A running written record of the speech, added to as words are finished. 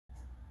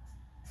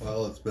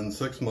Well, it's been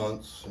 6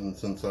 months, and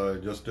since I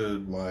just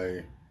did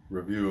my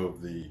review of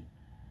the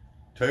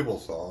table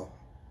saw,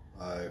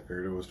 I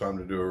figured it was time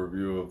to do a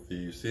review of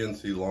the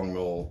CNC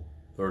LongMill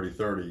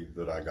 3030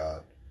 that I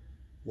got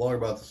along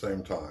about the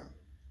same time.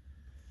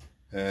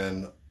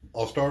 And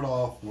I'll start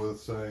off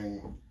with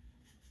saying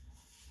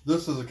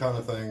this is the kind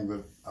of thing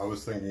that I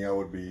was thinking I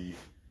would be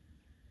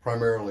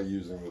primarily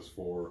using this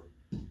for.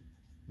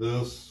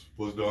 This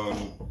was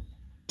done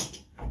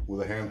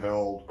with a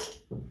handheld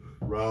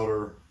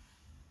router,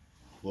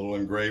 little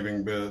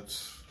engraving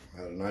bits,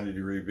 had a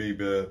 90-degree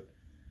V-bit,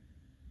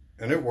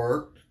 and it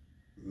worked.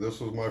 This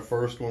was my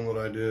first one that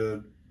I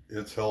did.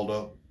 It's held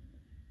up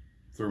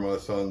through my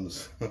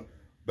son's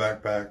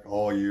backpack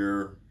all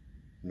year,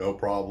 no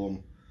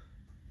problem.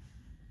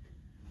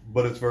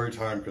 But it's very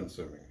time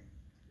consuming.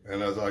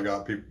 And as I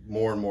got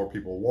more and more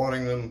people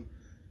wanting them,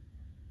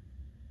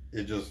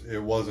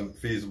 it wasn't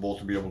feasible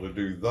to be able to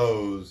do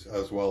those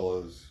as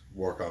well as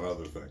work on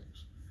other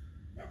things.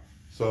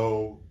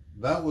 So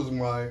that was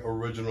my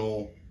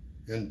original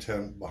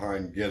intent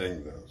behind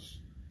getting this.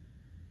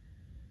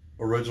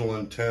 Original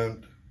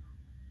intent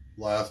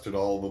lasted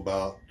all of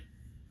about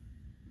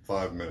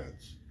 5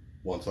 minutes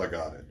once I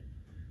got it.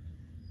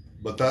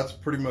 But that's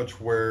pretty much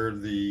where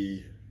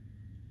the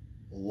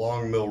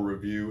LongMill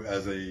review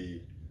as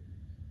a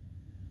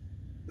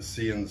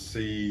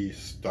CNC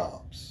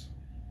stops.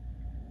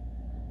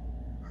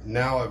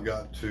 Now I've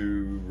got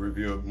to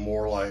review it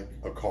more like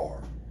a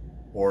car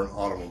or an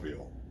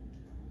automobile,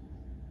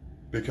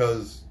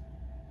 because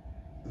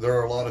there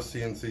are a lot of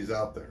CNCs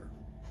out there,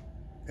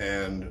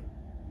 and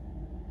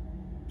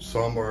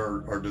some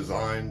are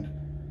designed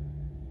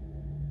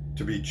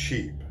to be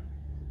cheap,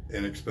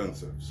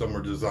 inexpensive. Some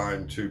are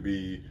designed to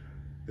be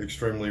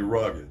extremely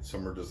rugged.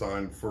 Some are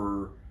designed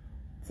for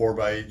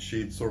 4x8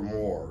 sheets or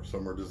more.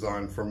 Some are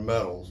designed for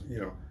metals.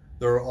 You know,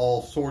 there are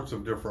all sorts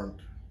of different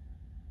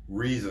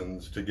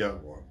reasons to get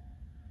one.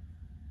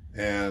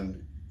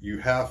 And you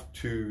have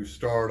to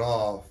start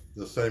off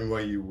the same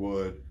way you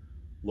would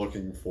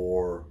looking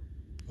for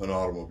an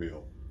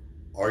automobile.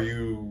 Are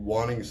you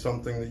wanting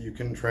something that you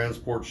can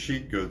transport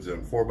sheet goods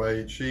in,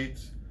 4x8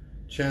 sheets?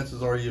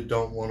 Chances are you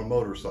don't want a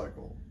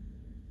motorcycle.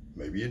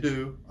 Maybe you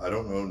do, I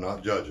don't know,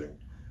 not judging.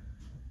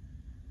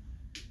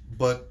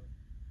 But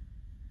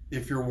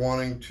if you're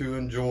wanting to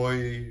enjoy,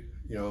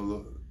 you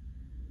know,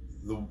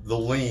 the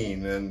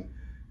lean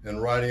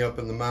and riding up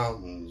in the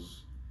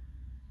mountains,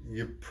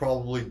 you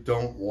probably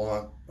don't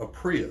want a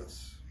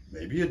Prius.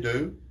 Maybe you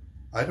do,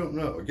 I don't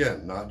know,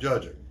 again, not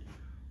judging.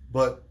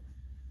 But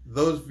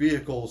those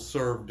vehicles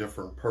serve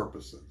different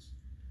purposes.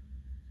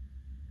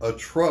 A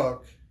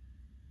truck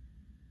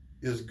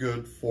is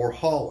good for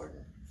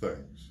hauling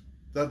things.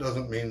 That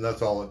doesn't mean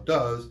that's all it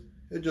does.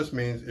 It just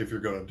means if you're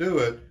going to do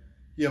it,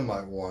 you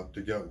might want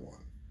to get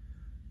one.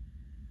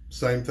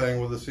 Same thing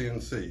with a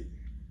CNC.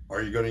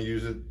 Are you going to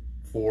use it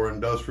for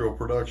industrial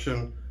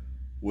production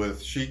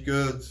with sheet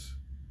goods?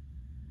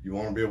 You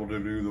want to be able to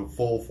do the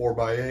full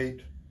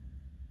 4x8?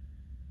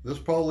 This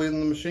probably isn't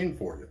the machine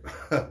for you.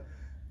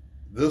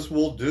 This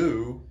will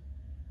do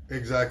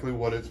exactly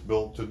what it's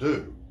built to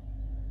do,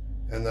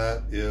 and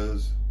that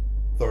is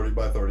 30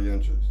 by 30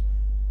 inches.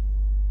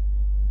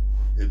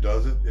 It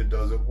does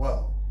it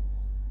well.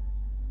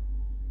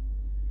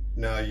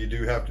 Now you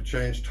do have to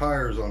change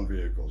tires on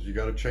vehicles. You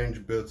got to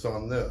change bits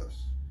on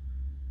this.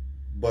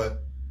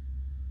 But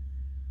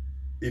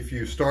if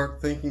you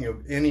start thinking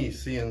of any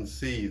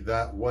CNC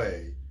that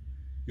way,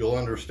 you'll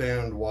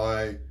understand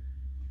why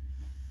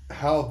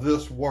how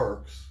this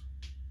works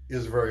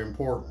is very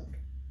important.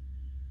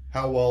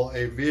 How well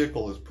a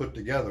vehicle is put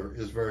together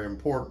is very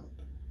important.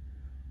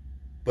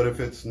 But if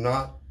it's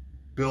not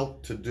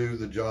built to do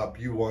the job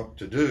you want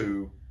to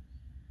do,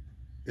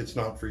 it's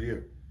not for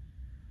you.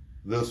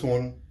 This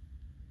one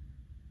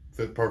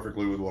fit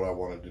perfectly with what I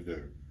wanted to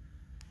do.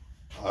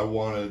 I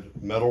wanted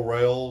metal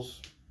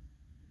rails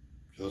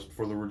just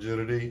for the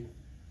rigidity,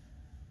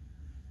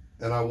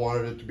 and I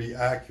wanted it to be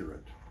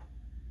accurate.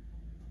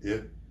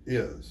 It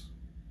is.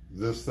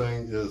 This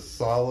thing is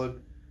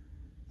solid.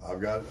 I've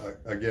got,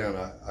 again,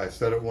 I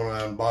said it when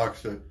I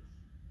unboxed it,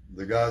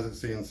 the guys at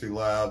CNC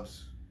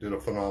Labs did a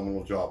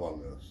phenomenal job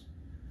on this.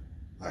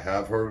 I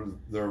have heard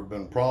there have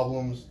been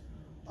problems.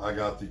 I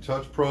got the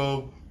touch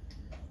probe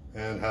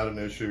and had an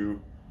issue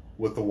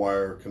with the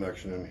wire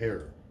connection in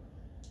here.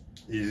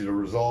 Easy to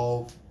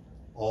resolve.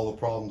 All the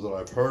problems that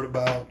I've heard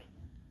about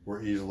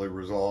were easily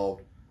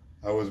resolved.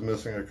 I was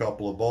missing a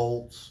couple of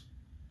bolts.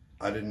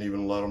 I didn't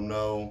even let them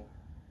know.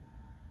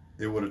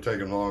 It would have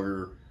taken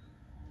longer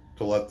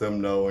to let them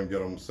know and get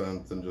them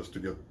sent than just to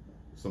get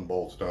some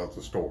bolts down at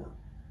the store.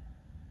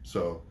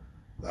 So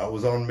that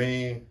was on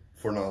me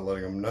for not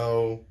letting them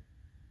know.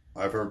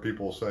 I've heard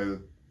people say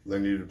that they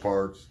needed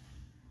parts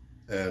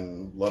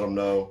and let them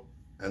know,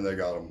 and they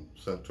got them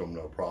sent to them,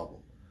 no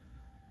problem.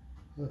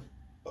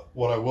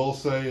 What I will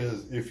say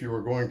is, if you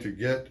are going to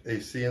get a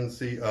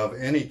CNC of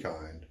any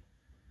kind,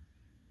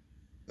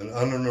 an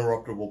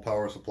uninterruptible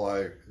power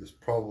supply is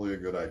probably a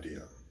good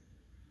idea.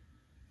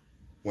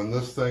 When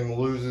this thing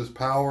loses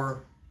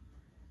power,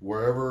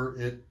 wherever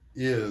it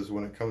is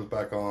when it comes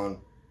back on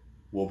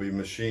will be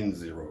machine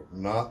 0.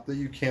 Not that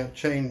you can't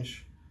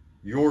change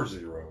your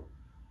 0,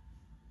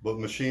 but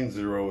machine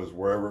 0 is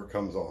wherever it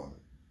comes on.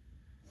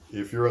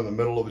 If you're in the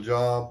middle of a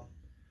job,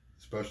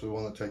 especially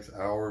one that takes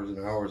hours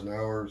and hours and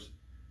hours,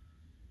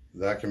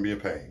 that can be a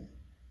pain.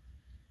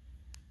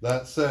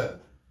 That said,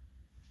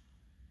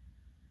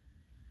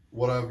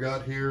 what I've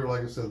got here,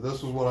 like I said, this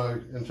is what I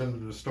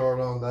intended to start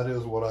on. That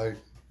is what I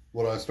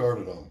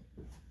started on.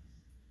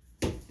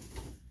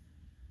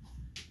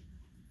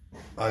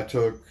 I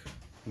took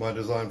my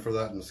design for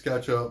that in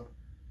SketchUp,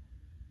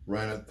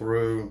 ran it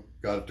through,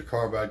 got it to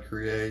Carbide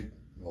Create,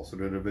 also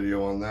did a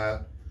video on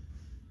that.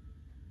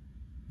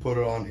 Put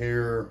it on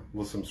here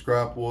with some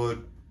scrap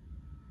wood.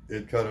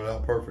 It cut it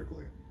out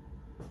perfectly.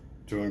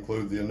 To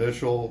include the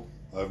initial,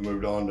 I've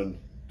moved on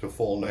to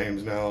full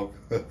names now,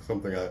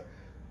 something I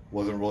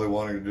wasn't really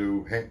wanting to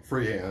do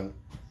freehand.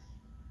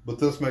 But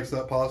this makes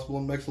that possible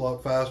and makes it a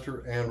lot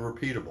faster and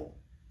repeatable.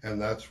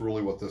 And that's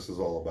really what this is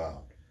all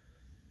about.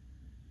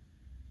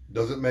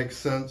 Does it make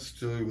sense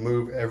to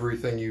move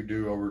everything you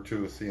do over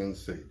to a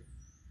CNC?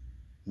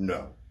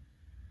 No.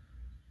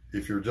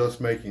 If you're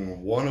just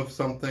making one of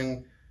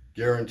something,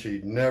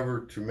 guaranteed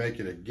never to make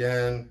it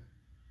again,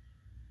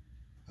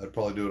 I'd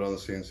probably do it on the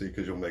CNC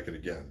because you'll make it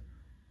again.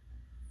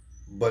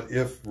 But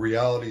if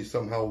reality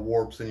somehow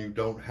warps and you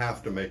don't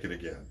have to make it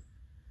again,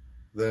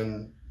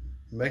 then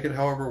make it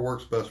however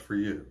works best for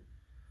you.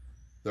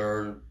 There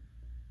are,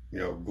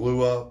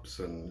 glue ups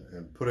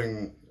and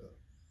putting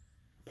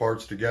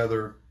parts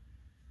together.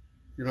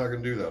 You're not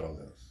going to do that on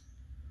this.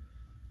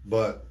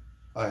 But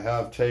I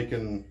have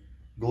taken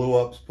glue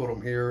ups, put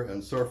them here,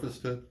 and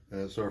surfaced it,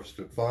 and it surfaced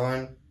it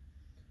fine.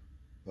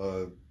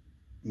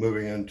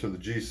 Moving into the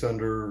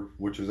G-Sender,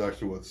 which is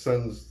actually what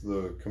sends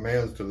the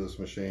commands to this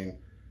machine,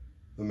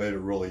 that made it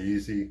really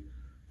easy.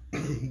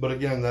 But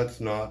again,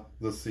 that's not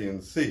the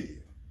CNC.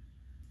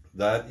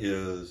 That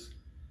is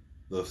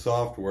the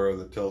software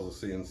that tells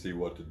the CNC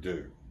what to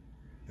do.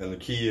 And the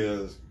key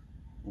is,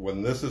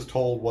 when this is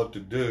told what to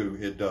do,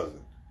 it does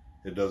it.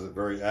 It does it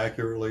very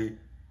accurately,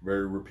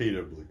 very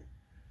repeatably.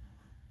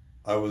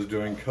 I was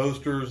doing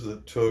coasters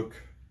that took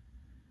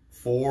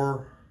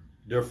 4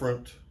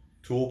 different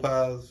tool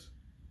paths,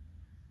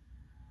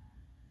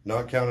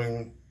 not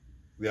counting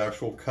the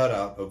actual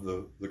cutout of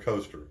the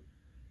coaster.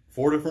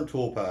 4 different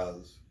tool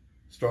paths.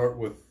 Start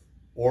with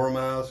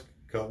Oramask,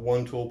 cut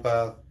 1 tool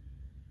path,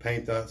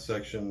 paint that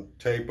section,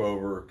 tape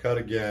over, cut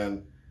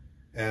again,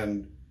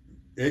 and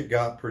it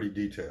got pretty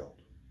detailed.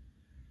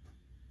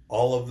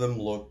 All of them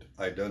looked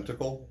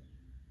identical.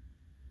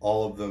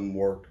 All of them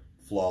worked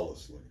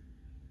flawlessly.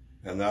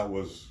 And that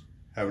was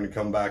having to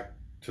come back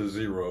to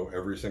 0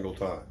 every single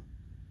time.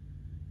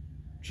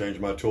 Change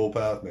my tool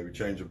path, maybe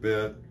change a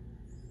bit,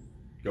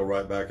 go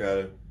right back at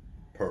it,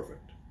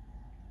 perfect.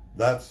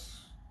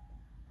 That's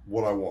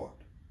what I want.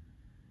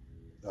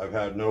 I've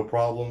had no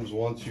problems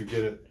once you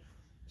get it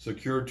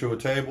secured to a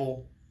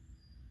table.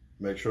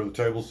 Make sure the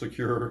table's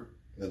secure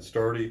and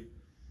sturdy.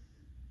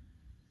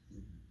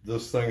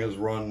 This thing has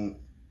run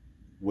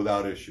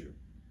without issue.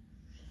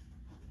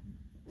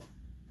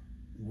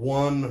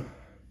 One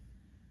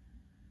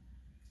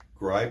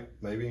gripe,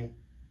 maybe,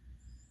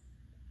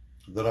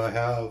 that I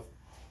have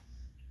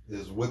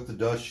is with the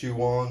dust shoe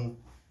on,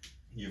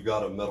 you've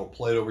got a metal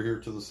plate over here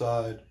to the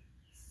side,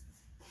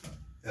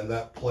 and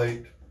that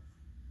plate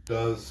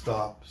does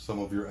stop some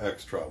of your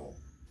X travel.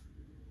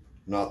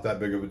 Not that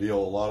big of a deal a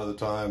lot of the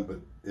time,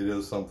 but it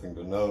is something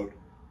to note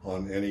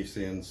on any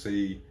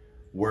CNC.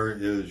 Where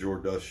is your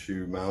dust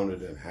shoe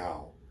mounted and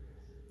how?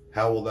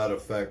 How will that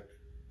affect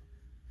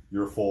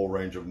your full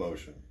range of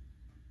motion?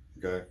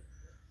 Okay.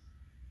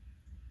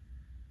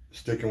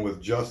 Sticking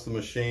with just the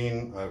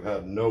machine, I've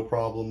had no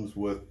problems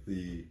with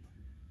the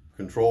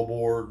control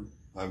board.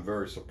 I'm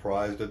very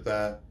surprised at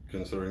that,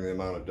 considering the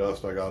amount of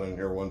dust I got in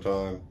here one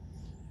time.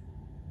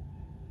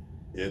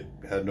 It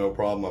had no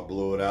problem. I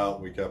blew it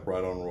out. We kept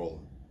right on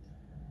rolling.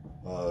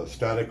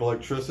 Static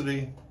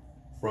electricity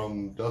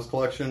from dust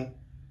collection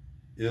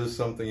is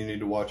something you need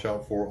to watch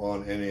out for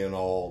on any and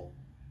all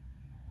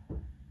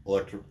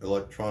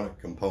electronic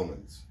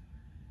components,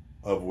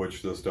 of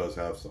which this does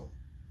have some.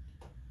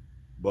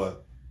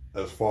 But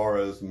as far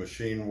as the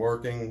machine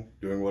working,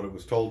 doing what it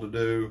was told to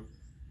do,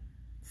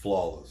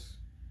 flawless.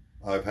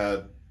 I've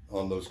had,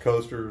 on those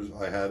coasters,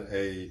 I had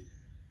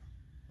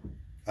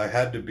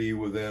to be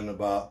within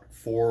about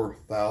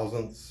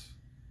 4/1000ths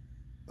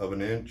of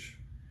an inch,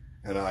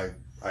 and I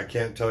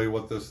can't tell you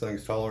what this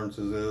thing's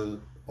tolerances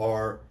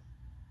are.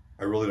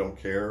 I really don't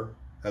care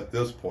at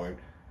this point.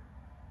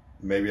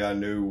 Maybe I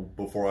knew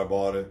before I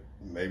bought it,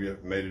 maybe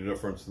it made a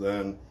difference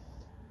then.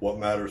 What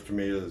matters to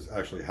me is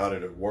actually how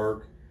did it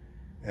work.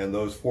 And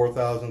those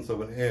 4/1000ths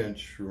of an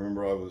inch,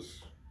 remember I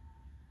was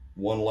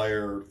 1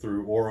 layer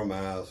through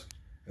Oramask,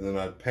 and then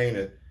I'd paint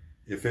it.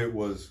 If it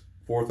was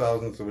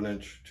 4/1000ths of an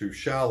inch too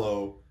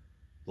shallow,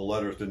 the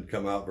letters didn't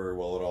come out very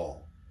well at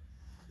all.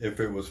 If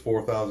it was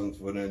 4/1000ths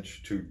of an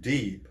inch too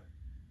deep,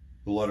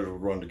 the letters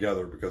would run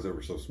together because they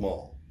were so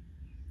small.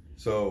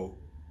 So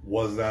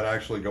Was that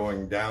actually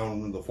going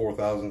down the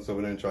 0.004 of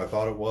an inch I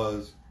thought it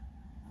was?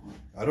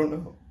 I don't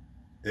know.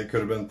 It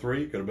could have been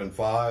 3, could have been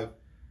 5,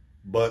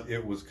 but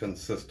it was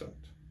consistent.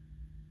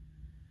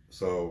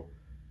 So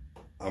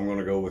I'm going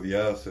to go with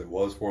yes, it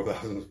was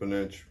 0.004 of an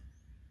inch,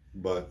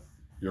 but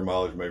your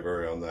mileage may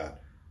vary on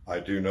that. I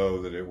do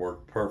know that it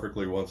worked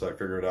perfectly once I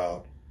figured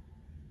out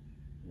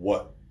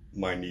what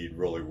my need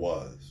really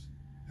was.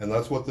 And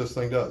that's what this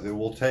thing does. It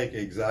will take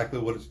exactly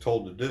what it's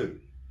told to do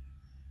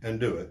and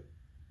do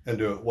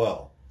it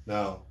well.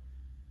 Now,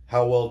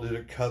 how well did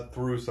it cut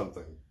through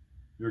something?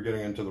 You're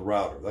getting into the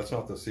router. That's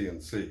not the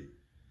CNC.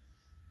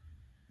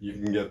 You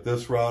can get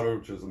this router,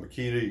 which is a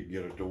Makita. You can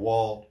get a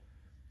DeWalt.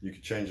 You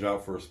can change it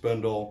out for a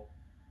spindle,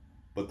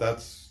 but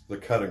that's the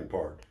cutting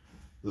part.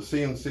 The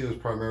CNC is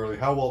primarily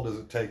how well does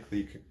it take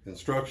the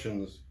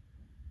instructions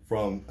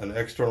from an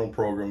external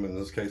program, in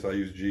this case I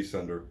use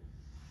G-Sender,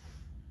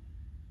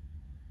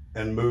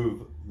 and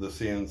move the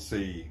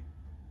CNC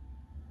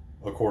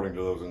according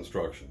to those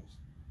instructions.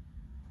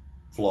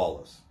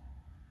 Flawless.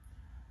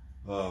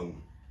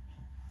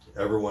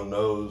 Everyone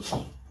knows,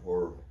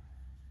 or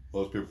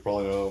most people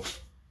probably know,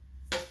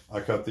 I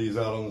cut these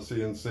out on the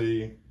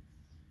CNC.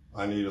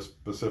 I need a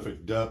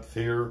specific depth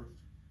here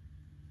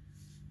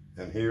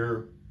and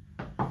here.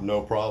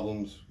 No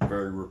problems,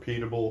 very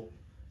repeatable.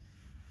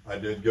 I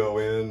did go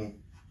in,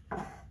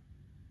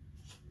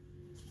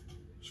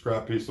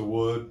 scrap piece of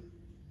wood,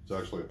 it's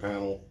actually a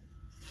panel,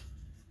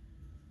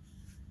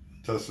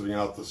 testing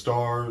out the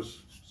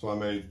stars. So I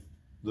made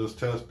this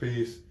test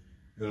piece,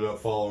 ended up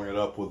following it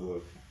up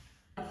with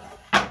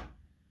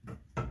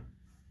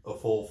a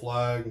full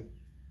flag.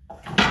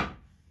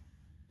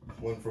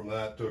 Went from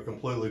that to a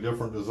completely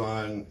different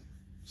design,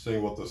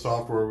 seeing what the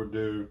software would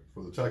do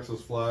for the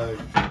Texas flag.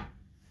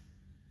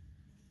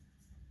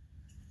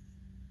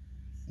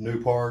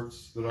 New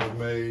parts that I've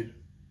made,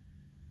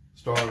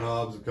 star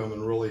knobs that come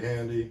in really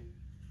handy.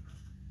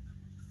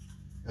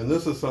 And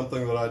this is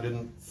something that I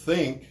didn't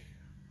think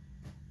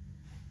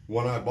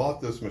when I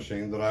bought this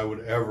machine that I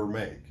would ever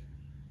make.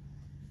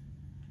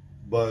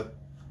 But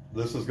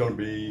this is going to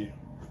be,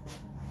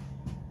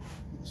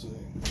 let's see,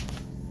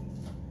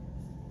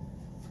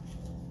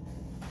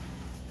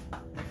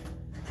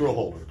 drill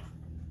holder.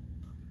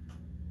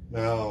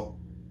 Now,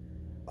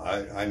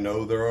 I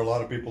know there are a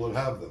lot of people that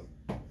have them.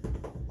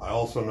 I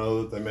also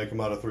know that they make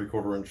them out of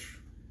 3/4 inch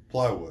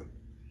plywood.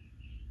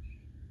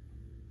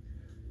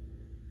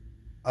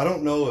 I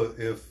don't know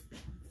if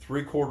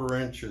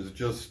 3/4 inch is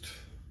just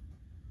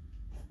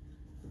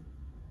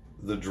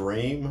the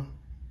dream,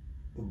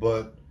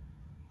 but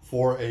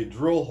for a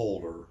drill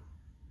holder,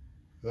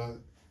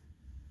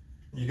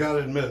 you got to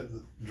admit,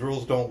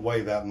 drills don't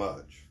weigh that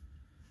much.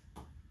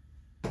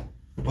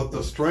 But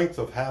the strength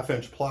of 1/2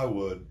 inch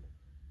plywood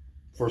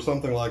for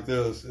something like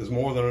this is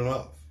more than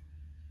enough.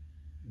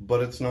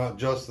 But it's not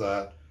just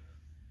that.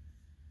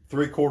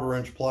 3/4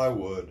 inch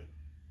plywood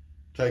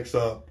takes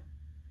up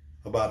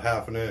about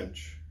 1/2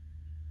 inch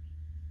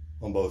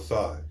on both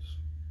sides,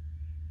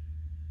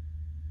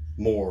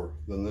 more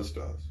than this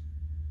does.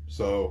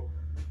 So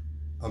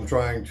I'm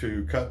trying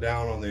to cut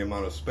down on the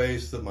amount of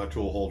space that my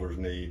tool holders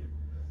need,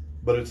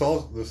 but it's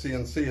also, the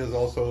CNC has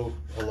also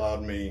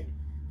allowed me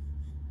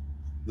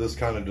this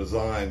kind of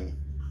design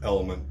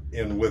element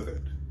in with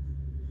it.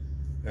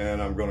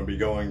 And I'm going to be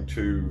going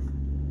to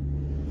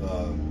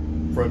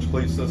French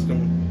cleat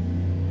system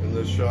in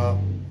this shop,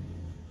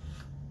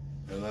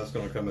 and that's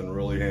going to come in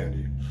really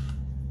handy.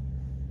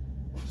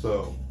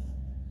 So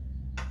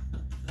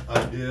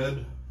I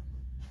did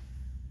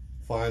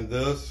find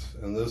this,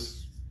 and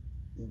this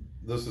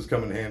has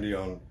come in handy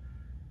on,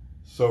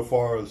 so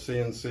far, the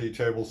CNC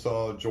table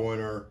saw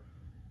joiner.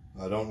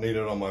 I don't need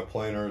it on my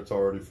planer, it's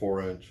already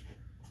 4 inch.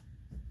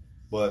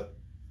 But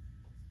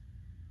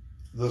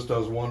this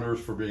does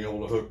wonders for being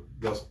able to hook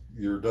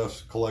your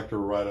dust collector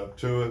right up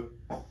to it.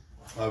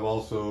 I've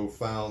also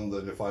found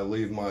that if I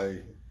leave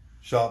my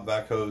shop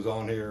vac hose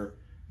on here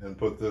and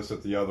put this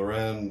at the other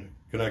end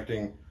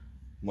connecting,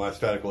 my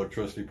static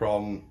electricity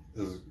problem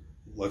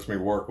lets me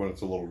work when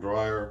it's a little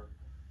drier.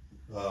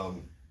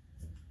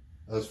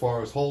 As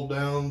far as hold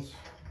downs,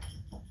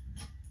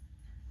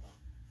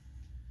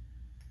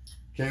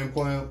 cam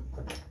clamp,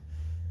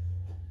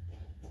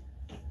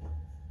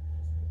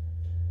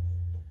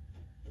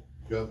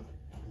 got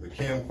the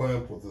cam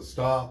clamp with the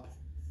stop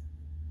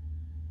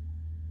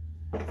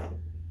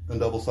and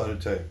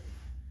double-sided tape.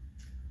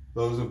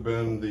 Those have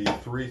been the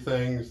 3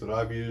 things that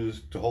I've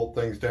used to hold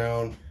things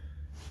down.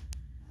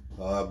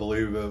 I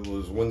believe it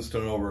was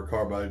Winston over at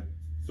Carbide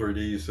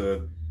 3D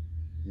said,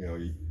 you know,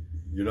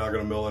 you're not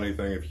going to mill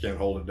anything if you can't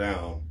hold it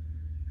down.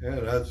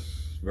 And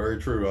that's very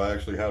true. I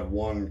actually had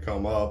one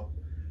come up,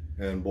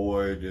 and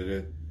boy, did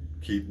it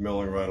keep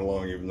milling right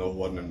along even though it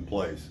wasn't in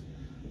place.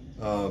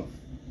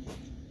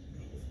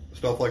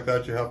 Stuff like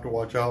that you have to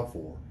watch out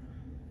for.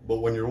 But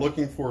when you're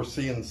looking for a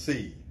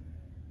CNC,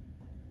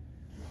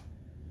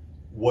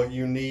 what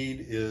you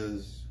need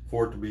is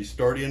for it to be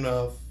sturdy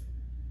enough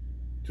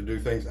to do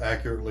things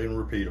accurately and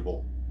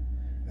repeatable,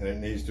 and it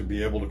needs to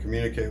be able to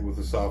communicate with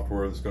the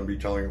software that's going to be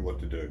telling it what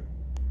to do.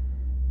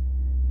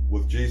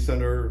 With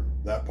G-Center,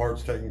 that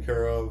part's taken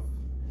care of.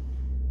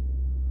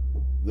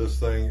 This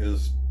thing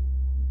is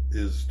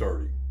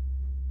sturdy,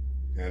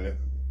 and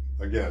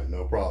again,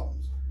 no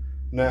problems.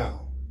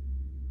 Now,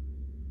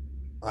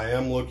 I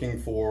am looking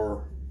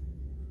for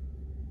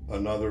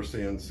another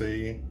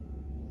CNC.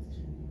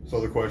 So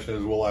the question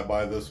is, will I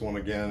buy this one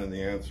again? And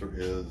the answer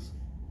is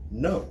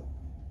no,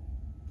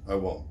 I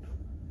won't.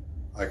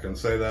 I can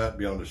say that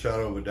beyond a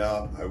shadow of a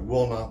doubt. I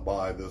will not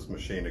buy this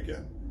machine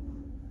again,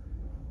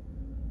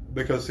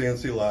 because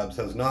CNC Labs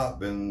has not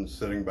been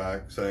sitting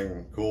back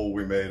saying, cool,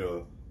 we made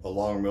a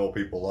LongMill,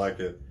 people like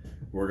it,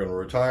 we're going to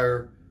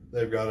retire.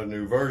 They've got a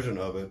new version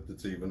of it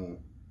that's even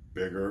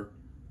bigger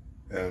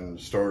and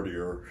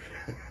sturdier.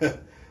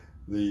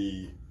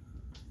 The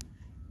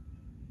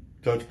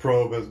touch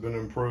probe has been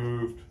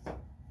improved,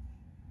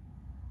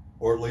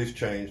 or at least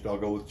changed. I'll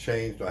go with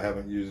changed. I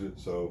haven't used it.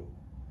 So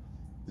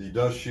the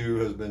dust shoe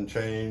has been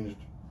changed,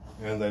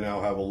 and they now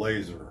have a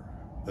laser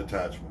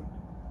attachment.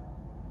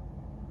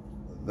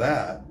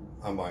 That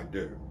I might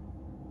do.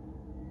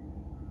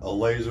 A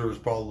laser is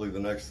probably the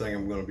next thing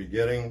I'm going to be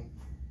getting.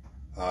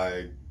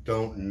 I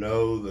don't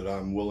know that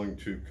I'm willing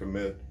to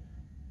commit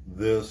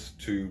this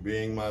to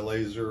being my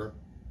laser.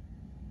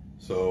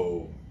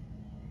 So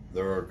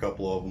there are a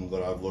couple of them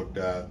that I've looked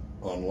at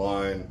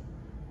online.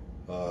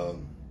 The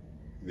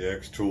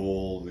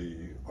X-Tool, the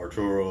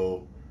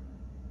Arturo.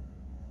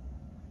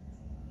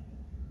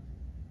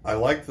 I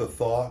like the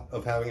thought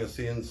of having a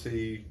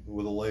CNC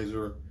with a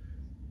laser,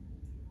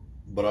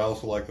 but I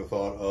also like the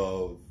thought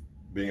of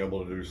being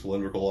able to do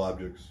cylindrical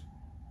objects.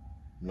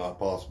 Not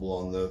possible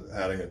on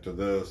adding it to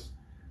this.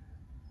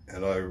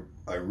 And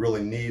I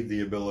really need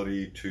the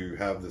ability to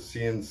have the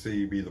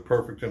CNC be the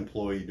perfect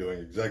employee doing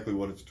exactly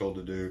what it's told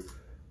to do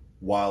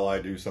while I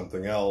do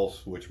something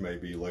else, which may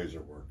be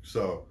laser work.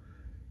 So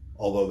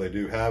although they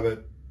do have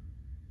it,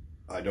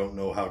 I don't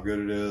know how good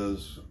it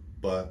is,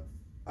 but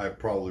I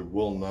probably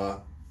will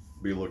not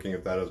be looking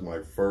at that as my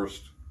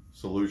first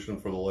solution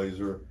for the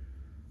laser.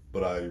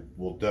 But I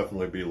will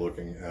definitely be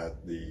looking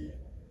at the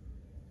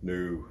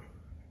new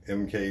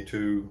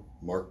MK2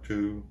 Mark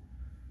II.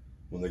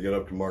 When they get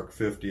up to Mark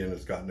 50 and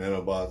it's got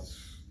nanobots,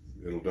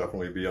 it'll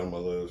definitely be on my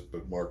list.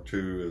 But Mark II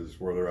is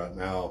where they're at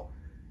now,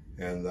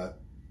 and that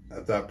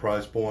at that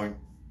price point,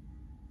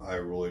 I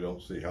really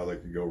don't see how they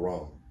could go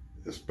wrong,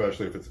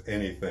 especially if it's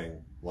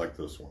anything like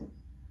this one.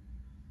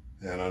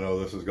 And I know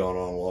this has gone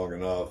on long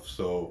enough,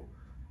 so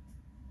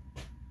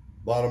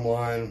bottom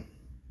line,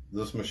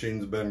 this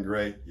machine's been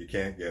great. You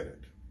can't get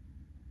it.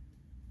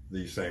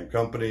 The same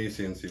company,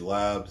 CNC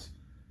Labs,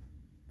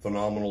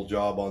 phenomenal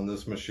job on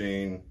this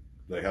machine.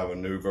 They have a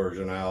new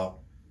version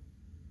out.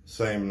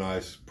 Same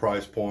nice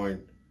price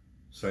point,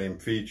 same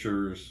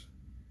features,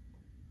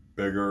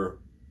 bigger,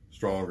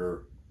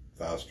 stronger,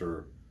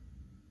 faster,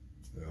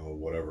 you know,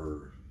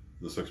 whatever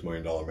the $6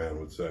 million man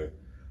would say.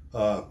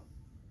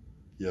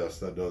 Yes,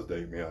 that does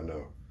date me, I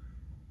know.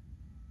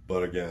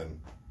 But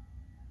again,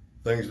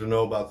 things to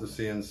know about the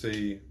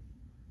CNC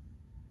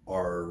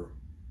are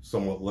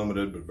somewhat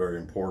limited, but very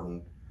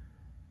important.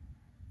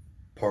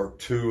 Part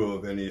 2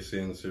 of any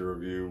CNC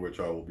review, which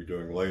I will be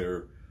doing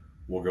later,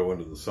 will go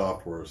into the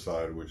software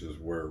side, which is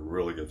where it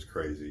really gets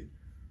crazy.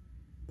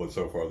 But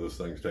so far, this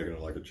thing's taking it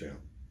like a champ.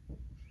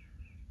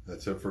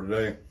 That's it for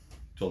today.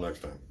 Till next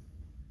time.